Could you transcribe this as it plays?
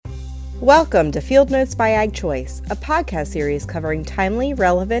Welcome to Field Notes by Ag Choice, a podcast series covering timely,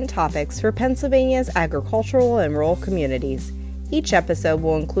 relevant topics for Pennsylvania's agricultural and rural communities. Each episode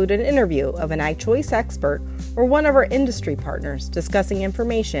will include an interview of an Ag Choice expert or one of our industry partners discussing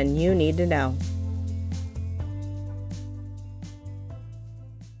information you need to know.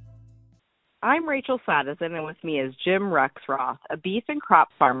 I'm Rachel Sadison, and with me is Jim Rexroth, a beef and crop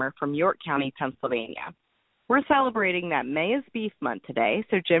farmer from York County, Pennsylvania. We're celebrating that May is Beef Month today,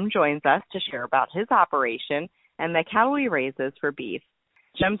 so Jim joins us to share about his operation and the cattle he raises for beef.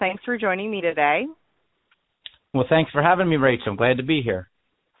 Jim, thanks for joining me today. Well, thanks for having me, Rachel. I'm glad to be here.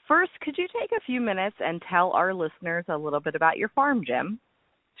 First, could you take a few minutes and tell our listeners a little bit about your farm, Jim?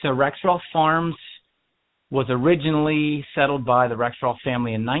 So Rexroth Farms was originally settled by the Rexroth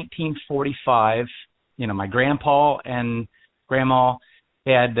family in 1945. My grandpa and grandma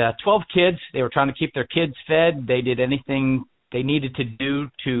had 12 kids. They were trying to keep their kids fed. They did anything they needed to do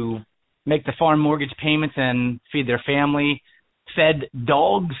to make the farm mortgage payments and feed their family. Fed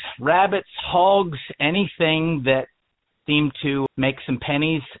dogs, rabbits, hogs, anything that seemed to make some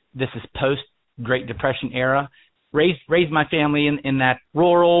pennies. This is post-Great Depression era. Raised my family in that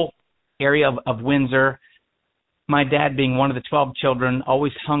rural area of Windsor. My dad, being one of the 12 children,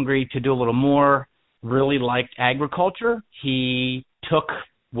 always hungry to do a little more, really liked agriculture. He took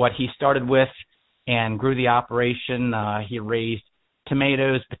what he started with and grew the operation. He raised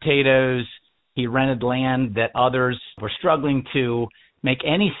tomatoes, potatoes. He rented land that others were struggling to make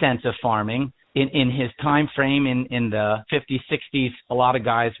any sense of farming. In his time frame in the 50s, 60s, a lot of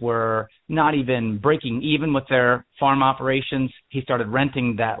guys were not even breaking even with their farm operations. He started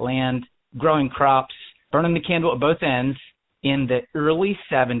renting that land, growing crops, burning the candle at both ends. In the early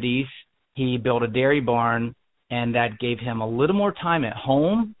 70s, he built a dairy barn, and that gave him a little more time at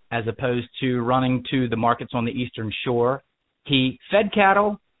home as opposed to running to the markets on the Eastern Shore. He fed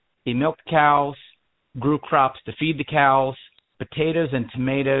cattle, he milked cows, grew crops to feed the cows. Potatoes and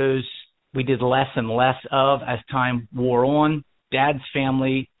tomatoes we did less and less of as time wore on. Dad's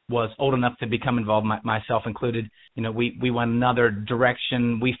family was old enough to become involved, myself included. We went another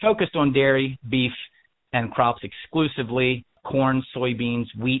direction. We focused on dairy, beef, and crops exclusively. Corn, soybeans,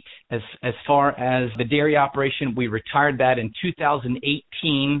 wheat. As far as the dairy operation, we retired that in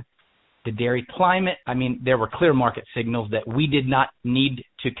 2018. The dairy climate, there were clear market signals that we did not need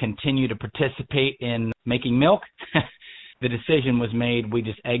to continue to participate in making milk. The decision was made. We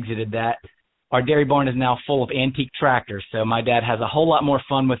just exited that. Our dairy barn is now full of antique tractors, so my dad has a whole lot more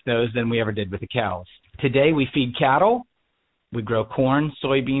fun with those than we ever did with the cows. Today we feed cattle. We grow corn,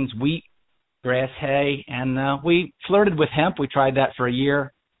 soybeans, wheat, grass, hay, and we flirted with hemp. We tried that for a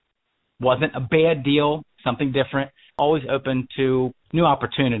year. Wasn't a bad deal, something different. Always open to new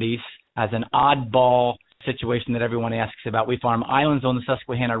opportunities. As an oddball situation that everyone asks about, we farm islands on the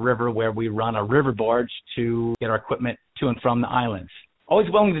Susquehanna River where we run a river barge to get our equipment to and from the islands.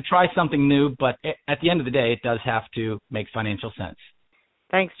 Always willing to try something new, but at the end of the day, it does have to make financial sense.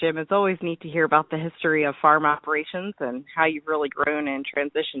 Thanks, Jim. It's always neat to hear about the history of farm operations and how you've really grown and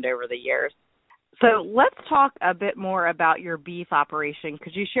transitioned over the years. So let's talk a bit more about your beef operation.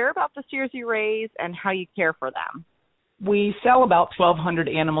 Could you share about the steers you raise and how you care for them? We sell about 1,200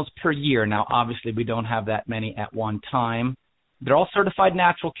 animals per year. Now, obviously, we don't have that many at one time. They're all certified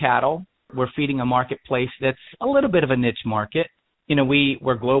natural cattle. We're feeding a marketplace that's a little bit of a niche market.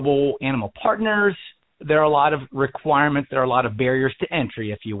 We're global animal partners. There are a lot of requirements. There are a lot of barriers to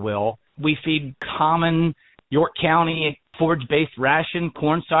entry, if you will. We feed common York County forage-based ration,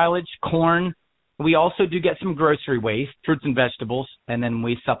 corn silage, corn. We also do get some grocery waste, fruits and vegetables, and then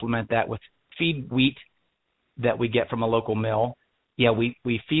we supplement that with feed wheat that we get from a local mill. Yeah, we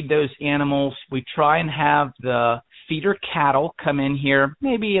feed those animals. We try and have the feeder cattle come in here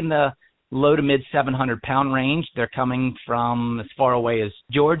maybe in the low to mid 700-pound range. They're coming from as far away as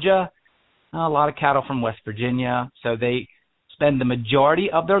Georgia, a lot of cattle from West Virginia. So they spend the majority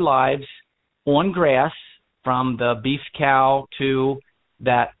of their lives on grass, from the beef cow to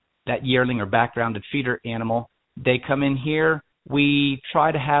that yearling or backgrounded feeder animal. They come in here. We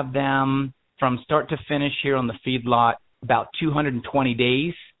try to have them from start to finish here on the feedlot about 220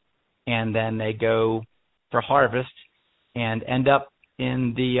 days, and then they go for harvest and end up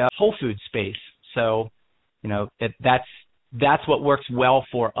in the whole food space. So, that's what works well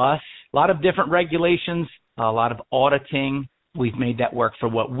for us. A lot of different regulations, a lot of auditing. We've made that work for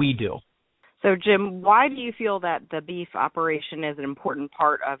what we do. So, Jim, why do you feel that the beef operation is an important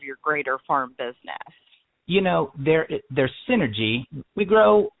part of your greater farm business? There's synergy. We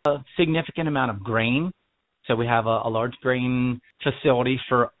grow a significant amount of grain. So we have a large grain facility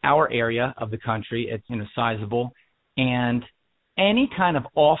for our area of the country. It's sizable. And any kind of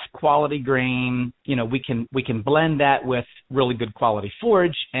off-quality grain, we can blend that with really good quality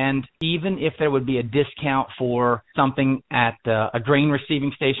forage. And even if there would be a discount for something at a grain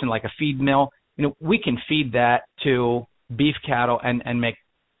receiving station like a feed mill, we can feed that to beef cattle and make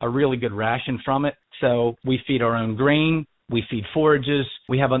a really good ration from it. So we feed our own grain, we feed forages,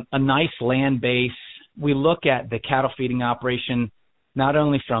 we have a nice land base. We look at the cattle feeding operation not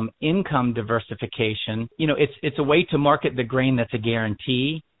only from income diversification, it's a way to market the grain that's a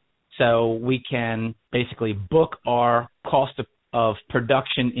guarantee. So we can basically book our cost of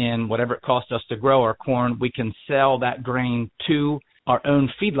production in whatever it costs us to grow our corn. We can sell that grain to our own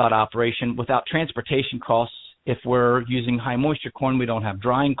feedlot operation without transportation costs. If we're using high moisture corn, we don't have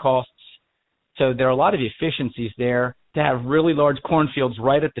drying costs. So there are a lot of efficiencies there. To have really large cornfields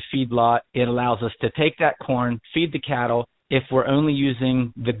right at the feedlot, it allows us to take that corn, feed the cattle. If we're only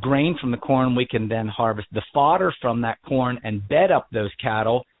using the grain from the corn, we can then harvest the fodder from that corn and bed up those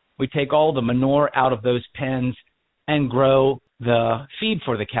cattle. We take all the manure out of those pens and grow the feed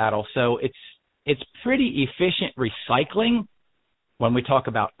for the cattle. So it's pretty efficient recycling. When we talk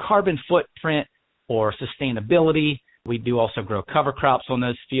about carbon footprint or sustainability, we do also grow cover crops on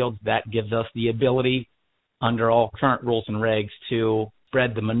those fields. That gives us the ability, under all current rules and regs, to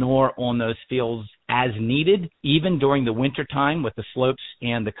spread the manure on those fields as needed, even during the winter time with the slopes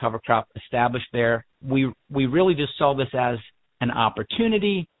and the cover crop established there. We really just saw this as an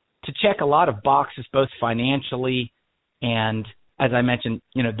opportunity to check a lot of boxes, both financially and, as I mentioned,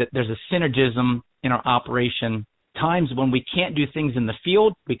 there's a synergism in our operation. Times when we can't do things in the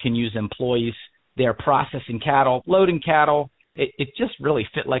field, we can use employees. They're processing cattle, loading cattle. It just really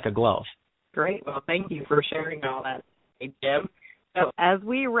fit like a glove. Great. Well, thank you for sharing all that, Jim. So as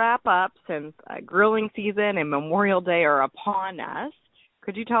we wrap up, since grilling season and Memorial Day are upon us,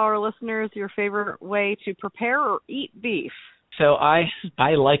 could you tell our listeners your favorite way to prepare or eat beef? So I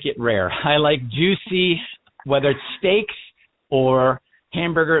like it rare. I like juicy, whether it's steaks or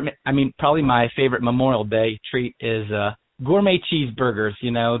hamburger. I mean, probably my favorite Memorial Day treat is gourmet cheeseburgers,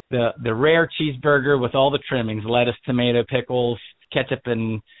 the rare cheeseburger with all the trimmings, lettuce, tomato, pickles, ketchup,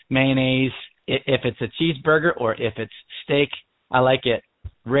 and mayonnaise. If it's a cheeseburger or if it's steak, I like it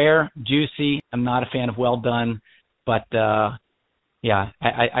rare, juicy. I'm not a fan of well done, but I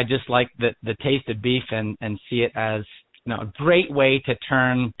just like the taste of beef and see it as a great way to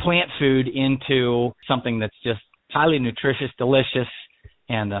turn plant food into something that's just highly nutritious, delicious,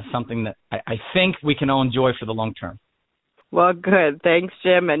 and something that I think we can all enjoy for the long term. Well, good. Thanks,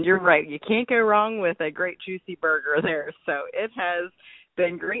 Jim. And you're right. You can't go wrong with a great juicy burger there. So it has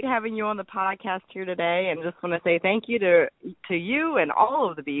been great having you on the podcast here today, and just want to say thank you to you and all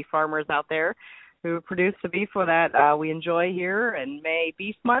of the beef farmers out there who produce the beef that we enjoy here in May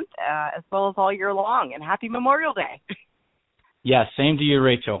Beef Month, as well as all year long. And happy Memorial Day. Yes, same to you,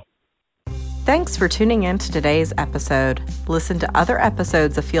 Rachel. Thanks for tuning in to today's episode. Listen to other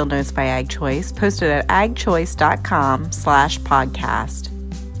episodes of Field Notes by Ag Choice posted at agchoice.com/podcast.